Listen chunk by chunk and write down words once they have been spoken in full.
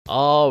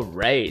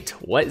Alright,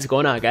 what is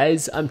going on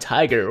guys? I'm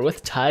Tiger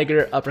with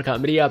Tiger Uppercut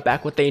Media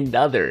back with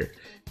another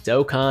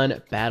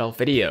Dokkan battle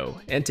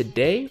video. And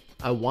today,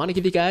 I want to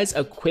give you guys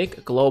a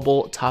quick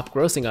global top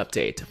grossing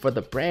update for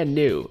the brand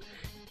new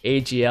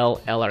AGL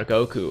LR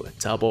Goku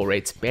Double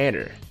Rates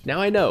banner. Now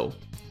I know,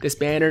 this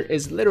banner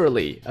is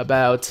literally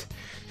about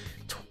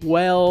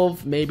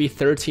 12, maybe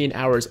 13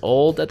 hours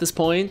old at this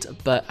point,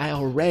 but I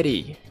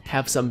already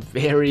have some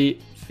very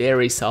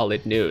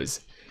solid news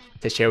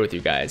to share with you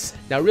guys.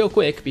 Now real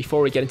quick,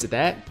 before we get into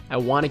that, I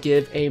want to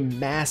give a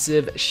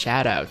massive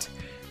shout out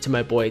to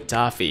my boy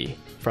Daffy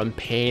from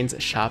Pain's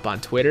shop on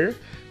Twitter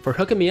for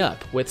hooking me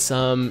up with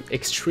some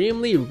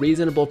extremely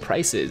reasonable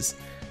prices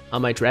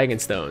on my Dragon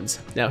Stones.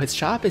 Now his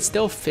shop is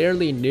still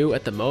fairly new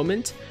at the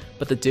moment,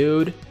 but the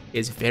dude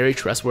is very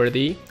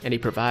trustworthy and he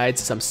provides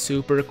some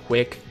super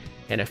quick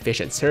and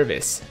efficient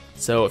service.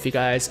 So if you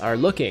guys are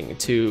looking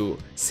to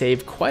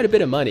save quite a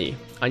bit of money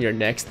on your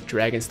next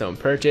Dragonstone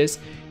purchase,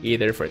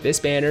 either for this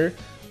banner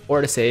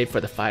or to save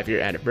for the 5-year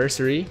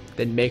anniversary,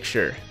 then make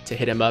sure to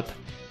hit him up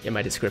in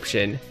my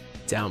description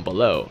down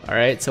below.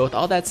 Alright, so with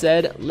all that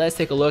said, let's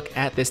take a look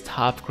at this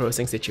top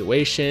grossing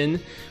situation.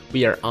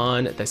 We are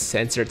on the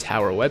Sensor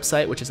Tower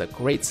website, which is a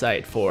great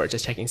site for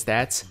just checking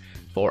stats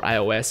for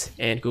iOS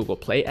and Google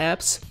Play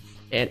apps.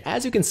 And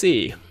as you can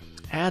see,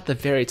 at the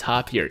very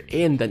top here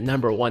in the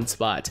 #1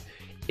 spot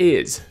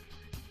is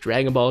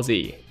Dragon Ball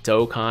Z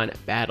Dokkan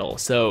Battle.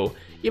 So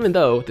even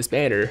though this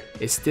banner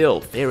is still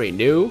very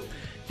new,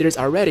 there's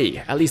already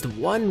at least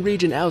one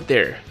region out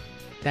there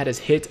that has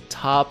hit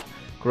top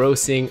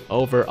grossing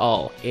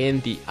overall in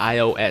the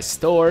iOS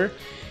store.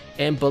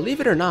 And believe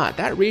it or not,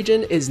 that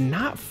region is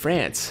not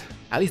France,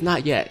 at least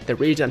not yet. The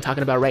region I'm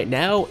talking about right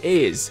now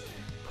is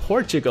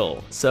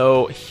Portugal.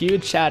 So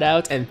huge shout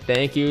out and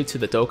thank you to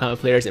the Dokkan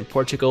players in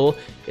Portugal,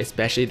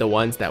 especially the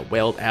ones that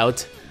wailed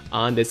out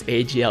on this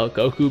AGL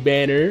Goku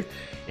banner.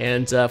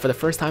 And for the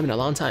first time in a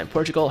long time,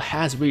 Portugal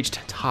has reached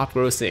top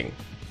grossing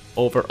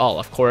overall.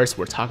 Of course,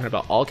 we're talking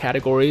about all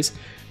categories,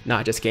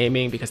 not just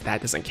gaming, because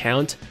that doesn't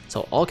count.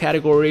 So all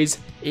categories,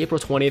 April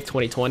 20th,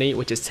 2020,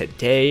 which is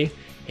today,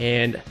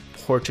 and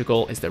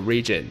Portugal is the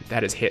region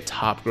that has hit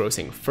top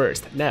grossing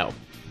first. Now,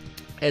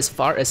 as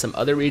far as some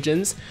other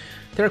regions,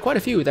 there are quite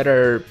a few that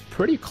are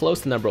pretty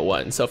close to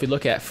 #1. So if you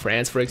look at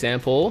France, for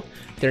example,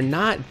 they're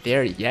not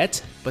there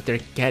yet, but they're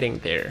getting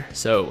there.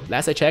 So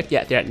last I checked,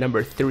 yeah, they're at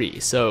 #3.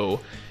 So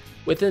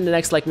within the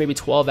next like maybe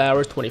 12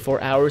 hours,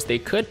 24 hours, they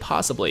could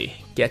possibly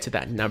get to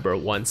that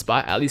 #1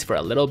 spot, at least for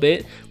a little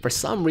bit. For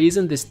some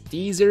reason, this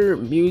Deezer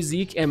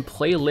music and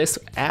playlist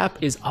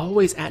app is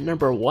always at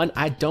 #1.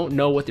 I don't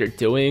know what they're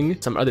doing.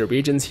 Some other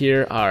regions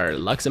here are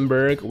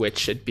Luxembourg, which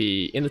should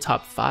be in the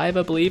top 5,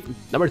 I believe.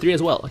 #3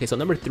 as well. Okay, so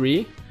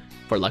 #3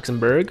 for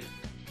Luxembourg.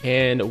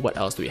 And what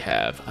else do we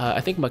have? I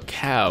think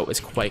Macau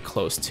is quite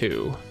close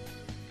too.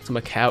 So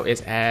Macau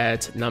is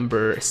at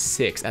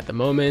 #6 at the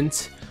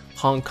moment.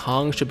 Hong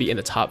Kong should be in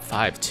the top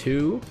 5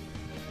 too.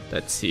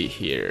 Let's see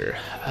here.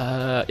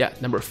 Yeah,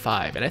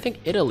 #5. And I think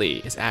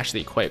Italy is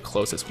actually quite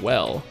close as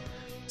well.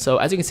 So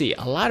as you can see,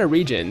 a lot of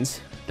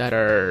regions that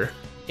are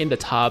in the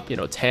top,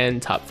 10,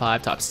 top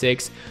 5, top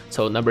 6.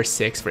 So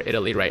 #6 for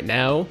Italy right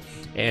now.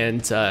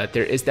 And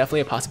there is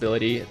definitely a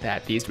possibility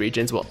that these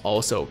regions will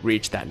also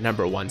reach that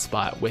 #1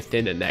 spot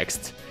within the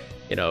next,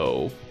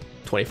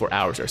 24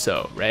 hours or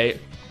so, right?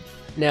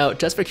 Now,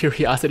 just for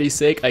curiosity's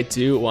sake, I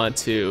do want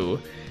to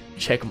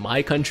check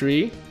my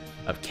country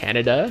of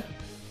Canada.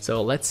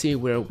 So let's see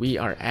where we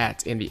are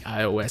at in the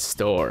iOS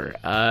store.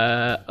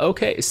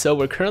 Okay, so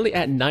we're currently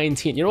at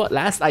 19. You know what?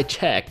 Last I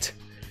checked,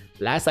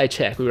 we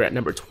were at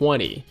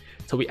 #20.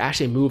 So we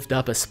actually moved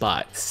up a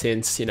spot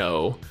since,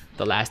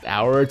 the last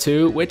hour or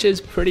two, which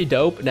is pretty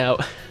dope. Now,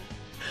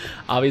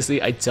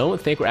 obviously, I don't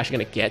think we're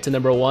actually gonna get to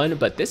 #1,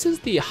 but this is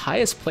the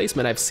highest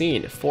placement I've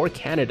seen for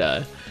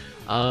Canada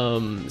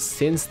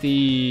since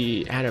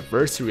the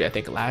anniversary, I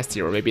think last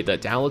year, or maybe the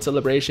download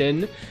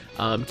celebration.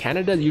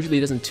 Canada usually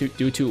doesn't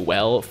do too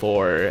well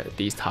for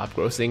these top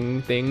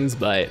grossing things,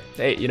 but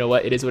hey, you know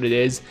what? It is what it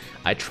is.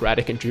 I try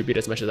to contribute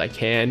as much as I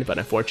can, but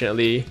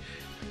unfortunately,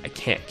 I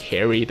can't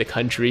carry the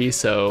country,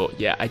 so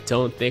yeah, I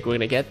don't think we're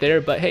gonna get there,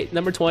 but hey,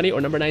 #20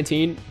 or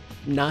 #19,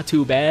 not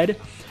too bad.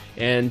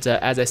 And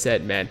as I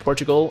said, man,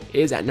 Portugal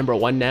is at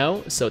 #1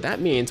 now, so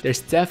that means there's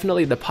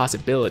definitely the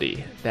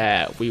possibility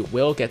that we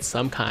will get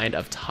some kind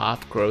of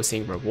top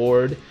grossing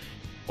reward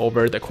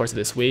over the course of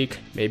this week,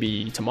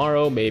 maybe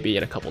tomorrow, maybe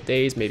in a couple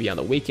days, maybe on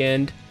the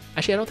weekend.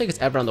 Actually, I don't think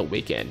it's ever on the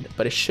weekend,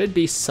 but it should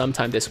be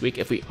sometime this week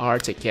if we are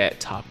to get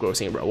top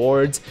grossing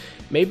rewards.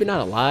 Maybe not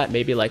a lot,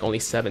 maybe like only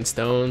 7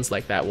 stones,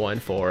 like that one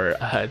for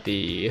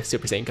the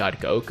Super Saiyan God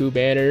Goku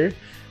banner.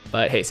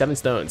 But hey, 7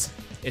 stones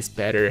is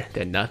better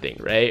than nothing,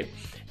 right?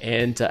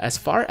 And as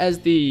far as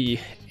the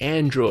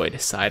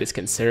Android side is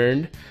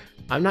concerned,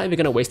 I'm not even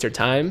gonna waste your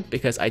time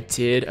because I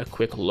did a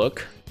quick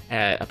look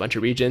at a bunch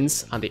of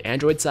regions on the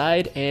Android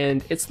side,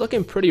 and it's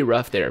looking pretty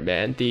rough there,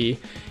 man. The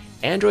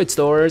Android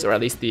stores, or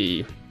at least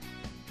the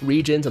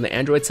regions on the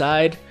Android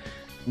side,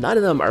 none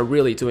of them are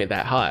really doing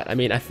that hot. I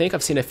mean, I think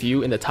I've seen a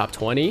few in the top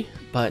 20,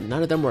 but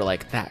none of them were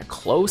like that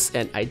close,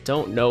 and I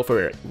don't know if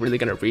we're really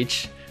gonna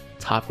reach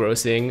top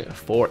grossing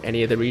for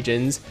any of the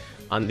regions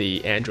on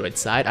the Android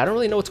side. I don't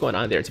really know what's going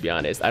on there, to be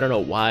honest. I don't know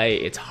why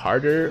it's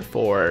harder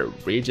for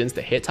regions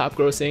to hit top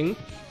grossing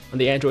on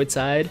the Android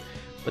side,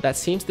 but that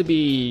seems to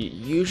be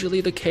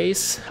usually the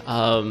case.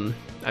 I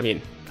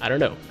mean, I don't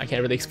know. I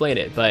can't really explain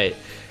it, but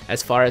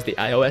as far as the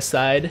iOS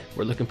side,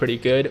 we're looking pretty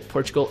good.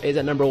 Portugal is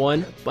at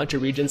 #1, bunch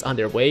of regions on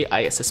their way.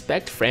 I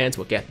suspect France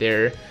will get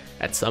there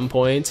at some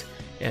point,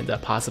 and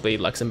possibly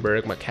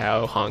Luxembourg,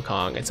 Macau, Hong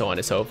Kong, and so on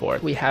and so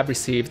forth. We have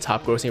received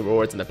top grossing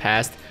rewards in the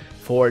past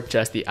for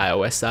just the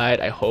iOS side.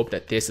 I hope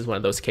that this is one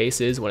of those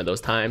cases, one of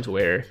those times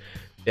where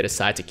they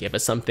decide to give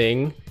us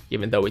something,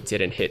 even though we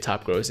didn't hit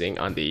top grossing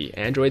on the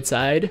Android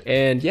side.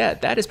 And yeah,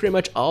 that is pretty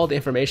much all the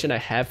information I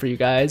have for you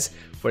guys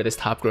for this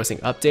top grossing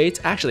update.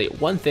 Actually,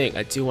 one thing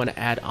I do want to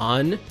add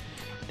on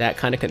that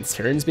kind of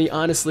concerns me,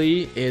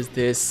 honestly, is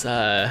this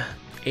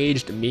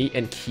aged meat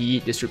and key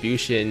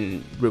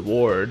distribution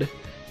reward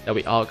that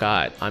we all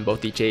got on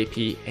both the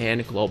JP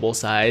and global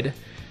side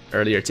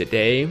earlier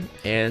today.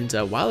 And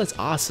while it's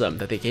awesome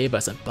that they gave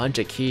us a bunch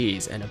of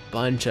keys and a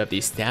bunch of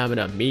these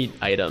stamina meat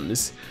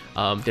items,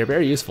 they're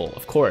very useful,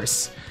 of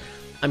course.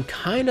 I'm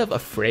kind of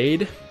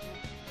afraid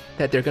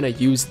that they're gonna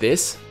use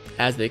this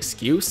as the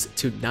excuse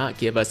to not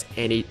give us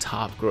any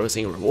top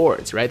grossing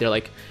rewards, right? They're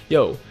like,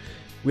 yo,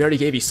 we already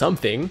gave you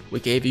something, we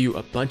gave you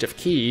a bunch of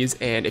keys,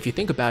 and if you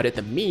think about it,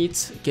 the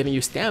meat giving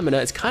you stamina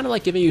is kind of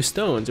like giving you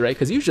stones, right?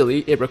 Because usually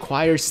it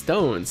requires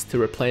stones to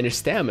replenish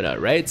stamina,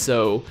 right?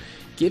 So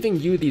giving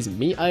you these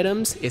meat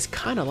items is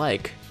kind of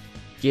like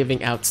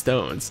giving out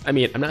stones. I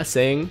mean, I'm not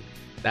saying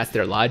that's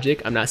their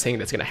logic, I'm not saying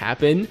that's gonna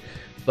happen,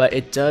 but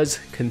it does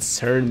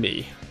concern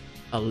me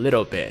a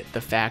little bit,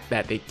 the fact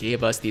that they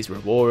gave us these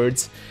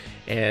rewards.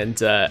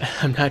 And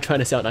I'm not trying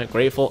to sound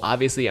ungrateful.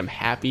 Obviously, I'm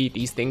happy.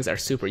 These things are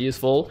super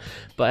useful.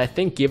 But I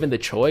think given the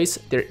choice,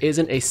 there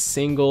isn't a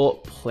single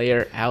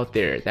player out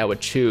there that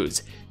would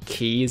choose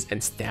keys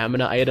and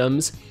stamina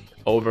items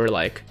over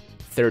like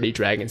 30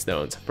 dragon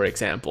stones, for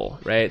example,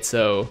 right?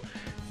 So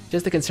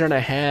just a concern I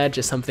had,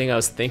 just something I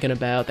was thinking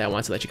about that I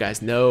want to let you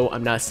guys know.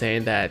 I'm not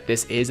saying that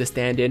this is a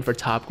stand-in for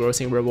top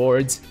grossing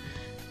rewards,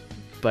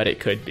 but it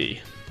could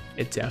be.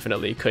 It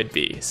definitely could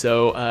be.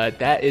 So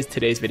that is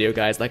today's video,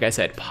 guys. Like I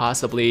said,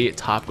 possibly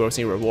top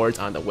grossing rewards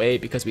on the way,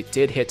 because we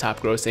did hit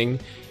top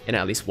grossing in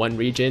at least one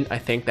region. I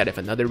think that if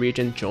another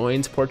region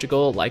joins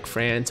Portugal, like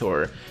France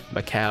or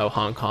Macau,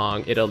 Hong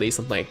Kong, Italy,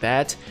 something like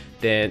that,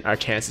 then our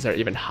chances are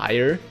even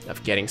higher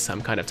of getting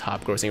some kind of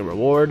top grossing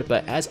reward.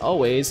 But as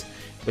always,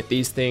 with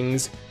these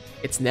things,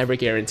 it's never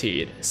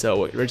guaranteed.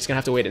 So we're just gonna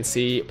have to wait and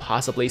see.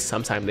 Possibly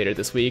sometime later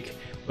this week,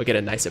 we'll get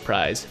a nice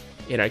surprise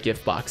in our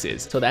gift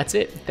boxes. So that's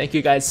it. Thank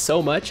you guys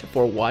so much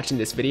for watching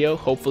this video.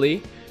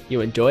 Hopefully you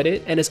enjoyed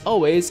it. And as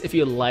always, if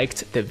you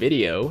liked the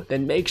video,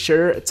 then make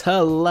sure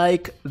to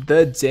like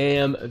the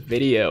damn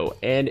video.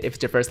 And if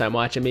it's your first time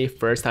watching me,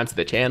 first time to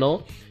the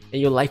channel,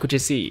 and you like what you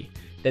see,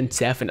 then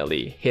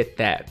definitely hit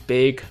that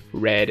big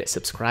red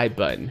subscribe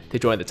button to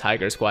join the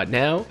Tiger Squad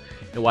now.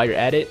 And while you're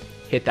at it,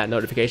 hit that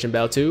notification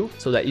bell too,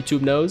 so that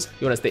YouTube knows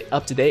you want to stay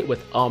up to date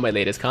with all my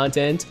latest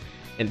content.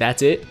 And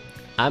that's it.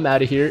 I'm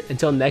out of here.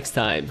 Until next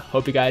time,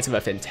 hope you guys have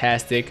a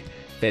fantastic,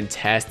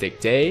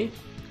 fantastic day.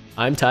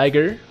 I'm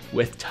Tiger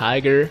with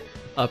Tiger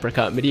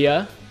Uppercut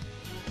Media,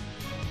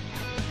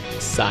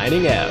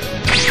 signing out.